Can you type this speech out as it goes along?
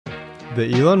The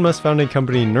Elon Musk founded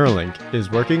company Neuralink is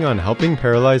working on helping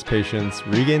paralyzed patients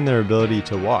regain their ability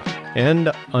to walk,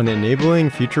 and on enabling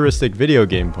futuristic video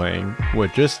game playing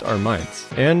with just our minds,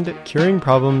 and curing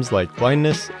problems like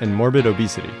blindness and morbid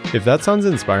obesity. If that sounds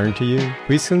inspiring to you,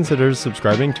 please consider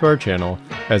subscribing to our channel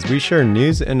as we share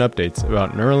news and updates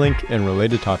about Neuralink and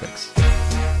related topics.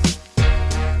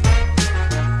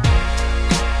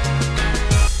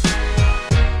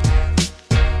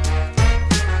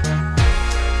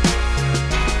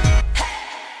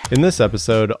 In this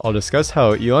episode, I'll discuss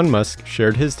how Elon Musk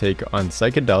shared his take on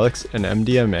psychedelics and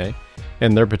MDMA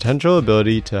and their potential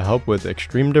ability to help with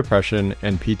extreme depression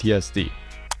and PTSD.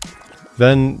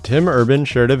 Then, Tim Urban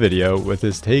shared a video with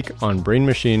his take on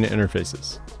brain-machine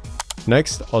interfaces.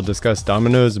 Next, I'll discuss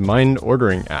Domino's mind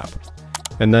ordering app,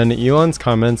 and then Elon's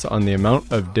comments on the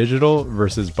amount of digital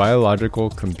versus biological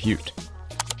compute.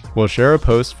 We'll share a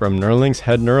post from Neuralink's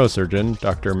head neurosurgeon,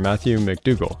 Dr. Matthew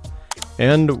McDougall.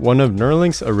 And one of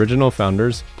Neuralink's original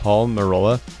founders, Paul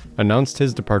Merola, announced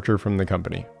his departure from the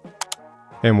company.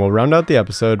 And we'll round out the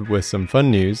episode with some fun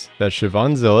news that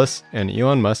Siobhan Zilis and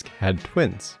Elon Musk had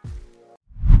twins.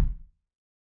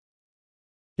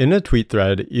 In a tweet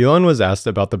thread, Elon was asked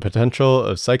about the potential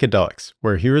of psychedelics,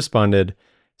 where he responded,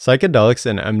 "Psychedelics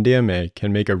and MDMA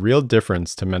can make a real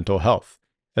difference to mental health,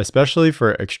 especially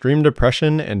for extreme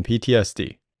depression and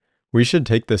PTSD. We should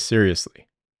take this seriously."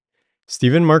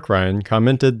 Stephen Mark Ryan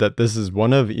commented that this is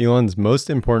one of Elon's most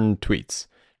important tweets,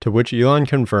 to which Elon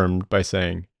confirmed by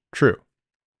saying, "True."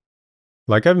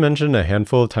 Like I've mentioned a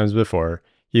handful of times before,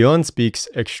 Elon speaks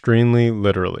extremely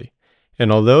literally,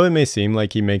 and although it may seem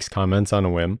like he makes comments on a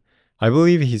whim, I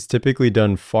believe he's typically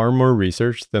done far more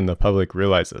research than the public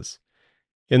realizes.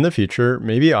 In the future,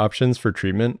 maybe options for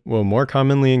treatment will more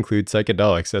commonly include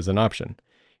psychedelics as an option,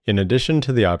 in addition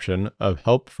to the option of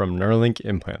help from Neuralink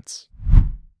implants.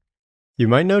 You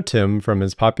might know Tim from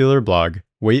his popular blog,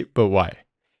 Wait But Why.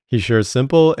 He shares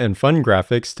simple and fun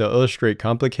graphics to illustrate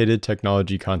complicated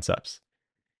technology concepts.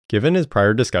 Given his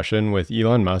prior discussion with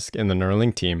Elon Musk and the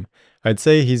Neuralink team, I'd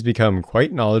say he's become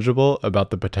quite knowledgeable about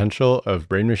the potential of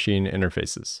brain-machine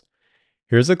interfaces.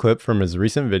 Here's a clip from his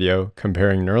recent video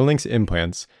comparing Neuralink's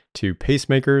implants to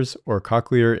pacemakers or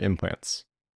cochlear implants.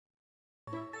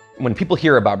 When people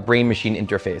hear about brain-machine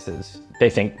interfaces, they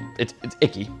think it's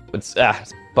icky.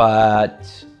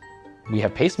 But we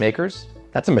have pacemakers.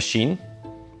 That's a machine.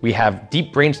 We have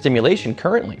deep brain stimulation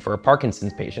currently for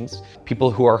Parkinson's patients. People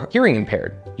who are hearing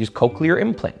impaired use cochlear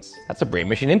implants. That's a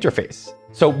brain-machine interface.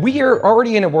 So we are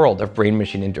already in a world of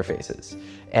brain-machine interfaces,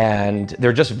 and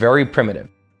they're just very primitive.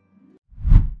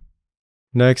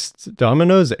 Next,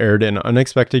 Domino's aired an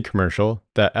unexpected commercial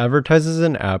that advertises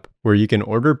an app where you can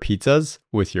order pizzas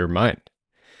with your mind.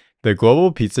 The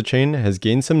global pizza chain has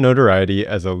gained some notoriety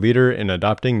as a leader in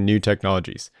adopting new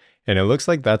technologies, and it looks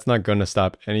like that's not going to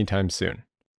stop anytime soon.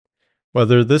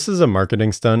 Whether this is a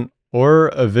marketing stunt or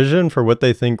a vision for what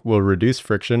they think will reduce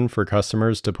friction for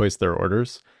customers to place their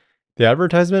orders, the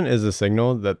advertisement is a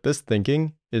signal that this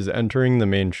thinking is entering the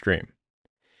mainstream.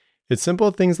 It's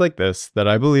simple things like this that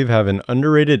I believe have an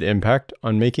underrated impact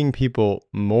on making people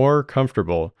more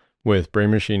comfortable with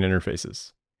brain-machine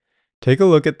interfaces. Take a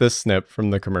look at this snip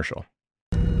from the commercial.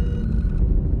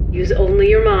 Use only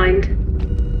your mind.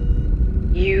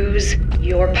 Use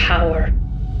your power.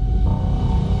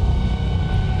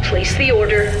 Place the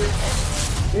order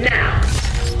now.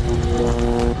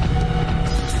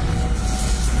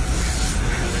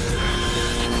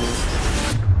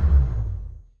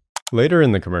 Later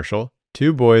in the commercial,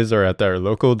 two boys are at their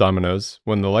local Domino's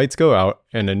when the lights go out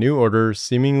and a new order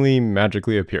seemingly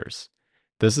magically appears.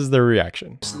 This is their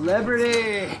reaction.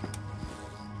 Celebrity!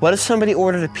 What if somebody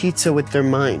ordered a pizza with their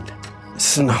mind?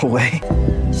 There's no way.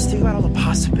 Just think about all the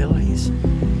possibilities.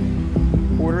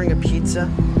 Ordering a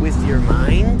pizza with your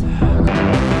mind?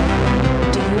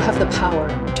 Do you have the power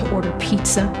to order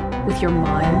pizza with your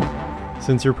mind?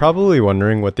 Since you're probably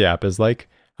wondering what the app is like,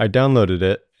 I downloaded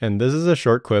it, and this is a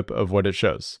short clip of what it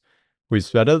shows. We've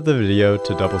sped up the video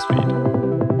to double speed.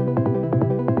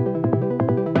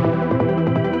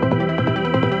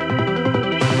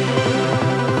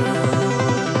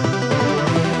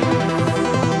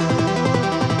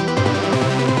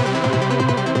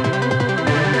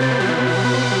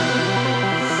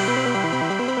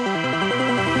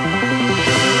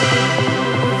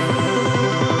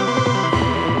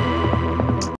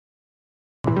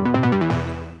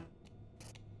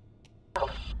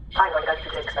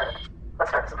 Let's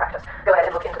start some practice. Go ahead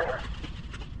and look into the mirror.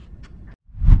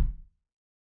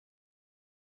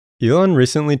 Elon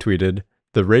recently tweeted,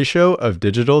 "The ratio of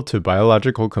digital to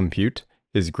biological compute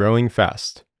is growing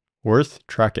fast. Worth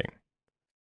tracking."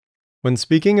 When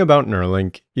speaking about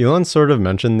Neuralink, Elon sort of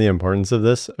mentioned the importance of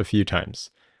this a few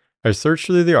times. I searched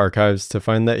through the archives to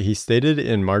find that he stated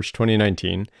in March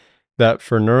 2019 that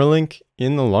for Neuralink,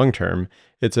 in the long term,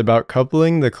 it's about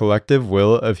coupling the collective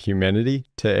will of humanity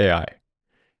to AI.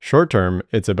 Short term,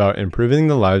 it's about improving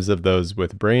the lives of those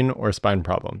with brain or spine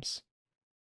problems.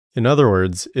 In other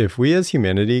words, if we as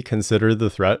humanity consider the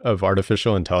threat of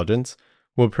artificial intelligence,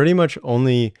 we'll pretty much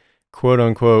only,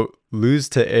 quote-unquote, lose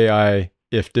to AI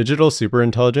if digital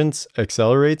superintelligence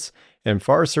accelerates and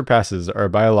far surpasses our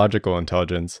biological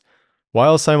intelligence,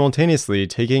 while simultaneously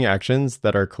taking actions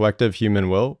that our collective human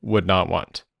will would not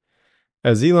want.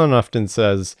 As Elon often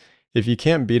says, if you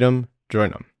can't beat 'em,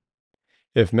 join 'em.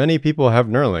 If many people have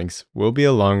Neuralinks, we'll be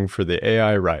along for the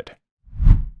AI ride.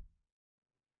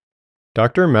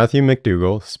 Dr. Matthew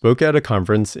McDougall spoke at a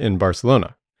conference in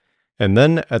Barcelona, and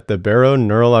then at the Barrow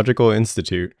Neurological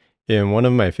Institute in one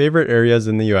of my favorite areas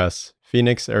in the US,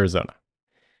 Phoenix, Arizona.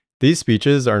 These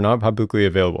speeches are not publicly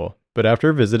available, but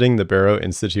after visiting the Barrow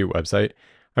Institute website,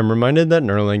 I'm reminded that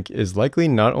Neuralink is likely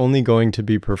not only going to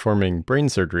be performing brain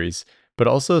surgeries, but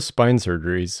also spine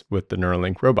surgeries with the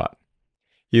Neuralink robot.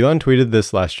 Elon tweeted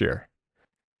this last year.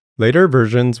 Later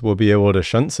versions will be able to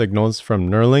shunt signals from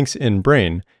Neuralinks in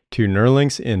brain to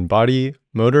Neuralinks in body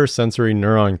motor sensory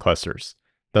neuron clusters,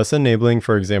 thus enabling,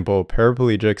 for example,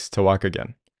 paraplegics to walk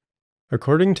again.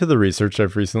 According to the research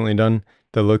I've recently done,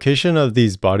 the location of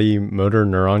these body motor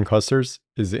neuron clusters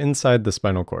is inside the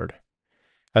spinal cord.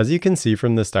 As you can see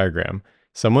from this diagram,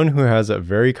 someone who has a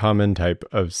very common type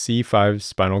of C5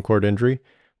 spinal cord injury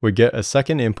would get a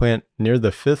second implant near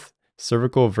the fifth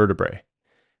cervical vertebrae.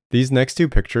 These next two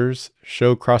pictures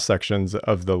show cross-sections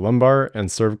of the lumbar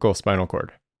and cervical spinal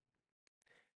cord.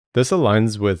 This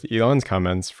aligns with Elon's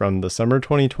comments from the summer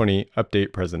 2020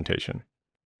 update presentation.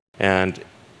 And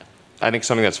I think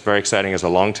something that's very exciting as a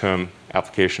long-term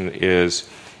application is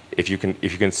if you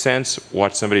can sense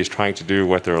what somebody's trying to do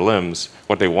with their limbs,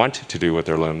 what they want to do with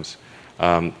their limbs,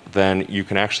 then you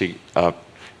can actually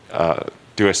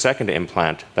do a second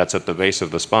implant that's at the base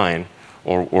of the spine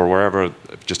or wherever,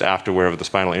 just after wherever the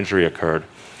spinal injury occurred,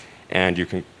 and you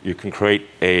can create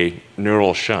a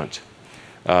neural shunt.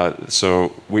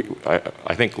 So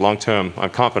I think long-term, I'm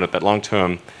confident that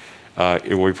long-term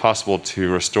it will be possible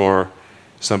to restore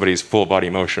somebody's full body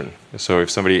motion. So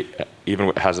if somebody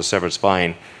even has a severed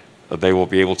spine, they will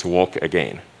be able to walk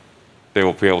again. They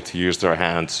will be able to use their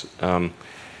hands.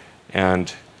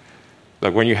 And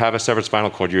like when you have a severed spinal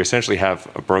cord, you essentially have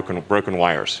a broken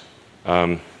wires.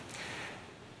 And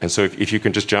so if you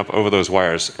can just jump over those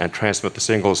wires and transmit the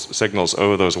signals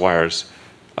over those wires,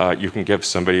 you can give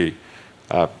somebody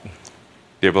the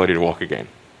ability to walk again,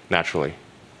 naturally.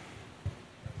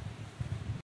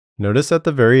 Notice at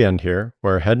the very end here,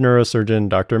 where head neurosurgeon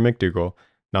Dr. McDougall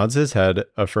nods his head,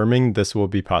 affirming this will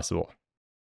be possible.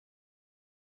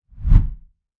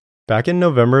 Back in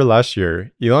November last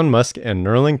year, Elon Musk and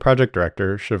Neuralink project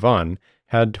director Siobhan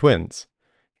had twins.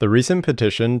 The recent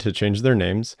petition to change their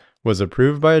names was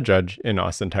approved by a judge in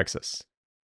Austin, Texas.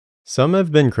 Some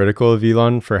have been critical of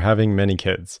Elon for having many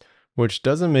kids, which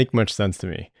doesn't make much sense to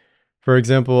me. For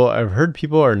example, I've heard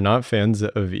people are not fans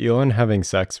of Elon having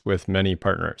sex with many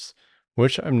partners,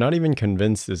 which I'm not even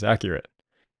convinced is accurate.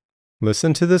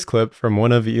 Listen to this clip from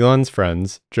one of Elon's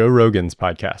friends, Joe Rogan's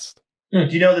podcast. Do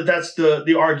you know that that's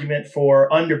the argument for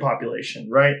underpopulation,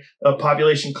 right?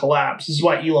 Population collapse. This is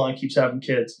why Elon keeps having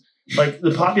kids. Like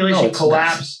the population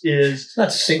collapse is... It's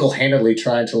not single-handedly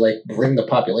trying to bring the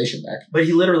population back. But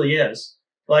he literally is.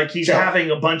 Like he's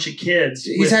having a bunch of kids.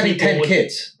 He's having 10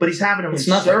 kids. But he's having them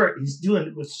he's doing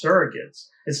it with surrogates.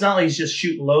 It's not like he's just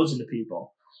shooting loads into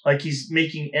people. Like he's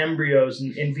making embryos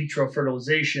and in vitro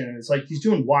fertilization. It's like he's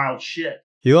doing wild shit.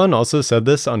 Elon also said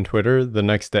this on Twitter the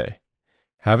next day.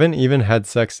 Haven't even had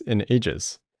sex in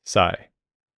ages. Sigh.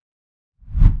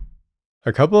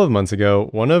 A couple of months ago,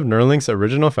 one of Neuralink's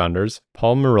original founders,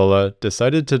 Paul Merola,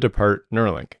 decided to depart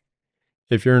Neuralink.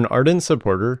 If you're an ardent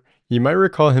supporter, you might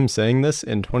recall him saying this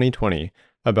in 2020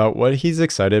 about what he's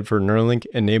excited for Neuralink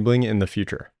enabling in the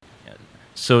future.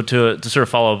 So to sort of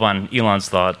follow up on Elon's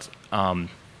thoughts,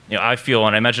 I feel,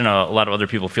 and I imagine a lot of other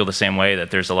people feel the same way, that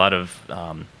there's a lot of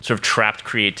sort of trapped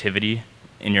creativity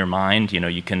in your mind.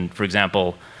 You can, for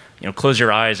example, close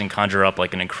your eyes and conjure up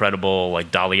like an incredible,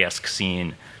 like Dali-esque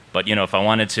scene. But if I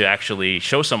wanted to actually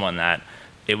show someone that,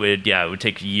 it would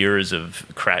take years of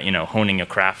honing a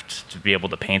craft to be able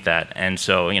to paint that. And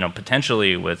so,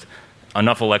 potentially with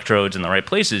enough electrodes in the right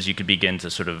places, you could begin to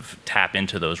sort of tap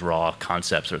into those raw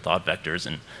concepts or thought vectors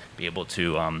and be able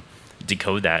to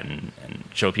decode that and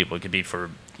show people. It could be for,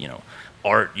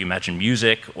 art, you imagine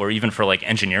music, or even for like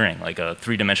engineering, like a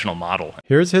 3-dimensional model.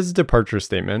 Here's his departure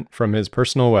statement from his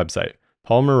personal website,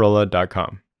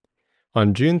 paulmerola.com.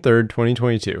 On June 3rd,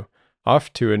 2022,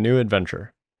 off to a new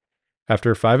adventure.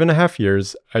 After 5.5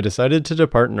 years, I decided to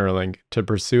depart Neuralink to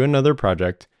pursue another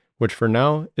project, which for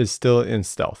now is still in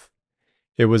stealth.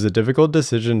 It was a difficult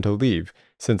decision to leave,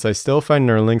 since I still find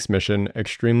Neuralink's mission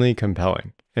extremely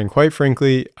compelling. And quite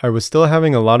frankly, I was still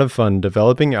having a lot of fun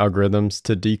developing algorithms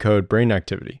to decode brain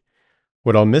activity.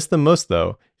 What I'll miss the most,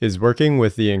 though, is working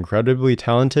with the incredibly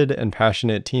talented and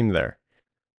passionate team there.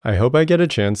 I hope I get a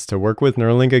chance to work with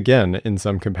Neuralink again in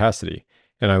some capacity,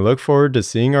 and I look forward to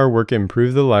seeing our work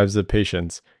improve the lives of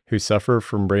patients who suffer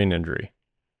from brain injury.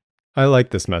 I like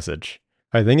this message.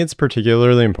 I think it's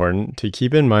particularly important to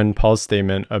keep in mind Paul's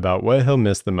statement about what he'll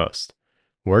miss the most: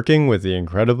 working with the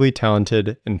incredibly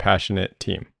talented and passionate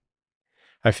team.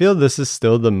 I feel this is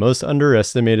still the most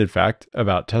underestimated fact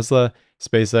about Tesla,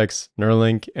 SpaceX,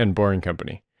 Neuralink, and Boring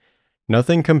Company.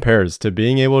 Nothing compares to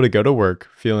being able to go to work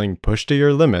feeling pushed to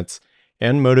your limits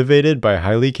and motivated by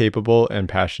highly capable and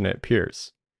passionate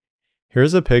peers.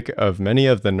 Here's a pic of many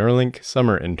of the Neuralink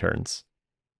summer interns.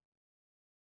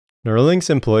 Neuralink's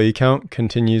employee count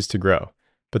continues to grow,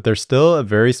 but they're still a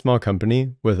very small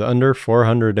company with under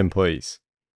 400 employees.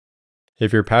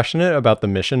 If you're passionate about the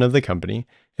mission of the company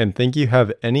and think you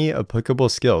have any applicable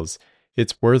skills,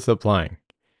 it's worth applying.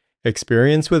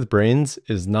 Experience with brains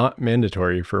is not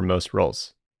mandatory for most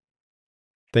roles.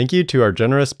 Thank you to our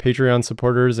generous Patreon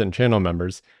supporters and channel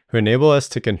members who enable us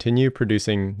to continue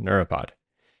producing Neuropod.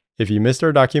 If you missed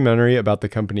our documentary about the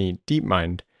company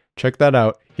DeepMind, check that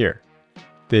out here.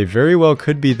 They very well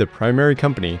could be the primary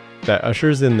company that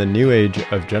ushers in the new age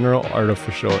of general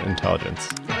artificial intelligence.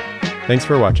 Thanks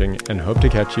for watching, and hope to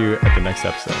catch you at the next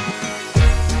episode.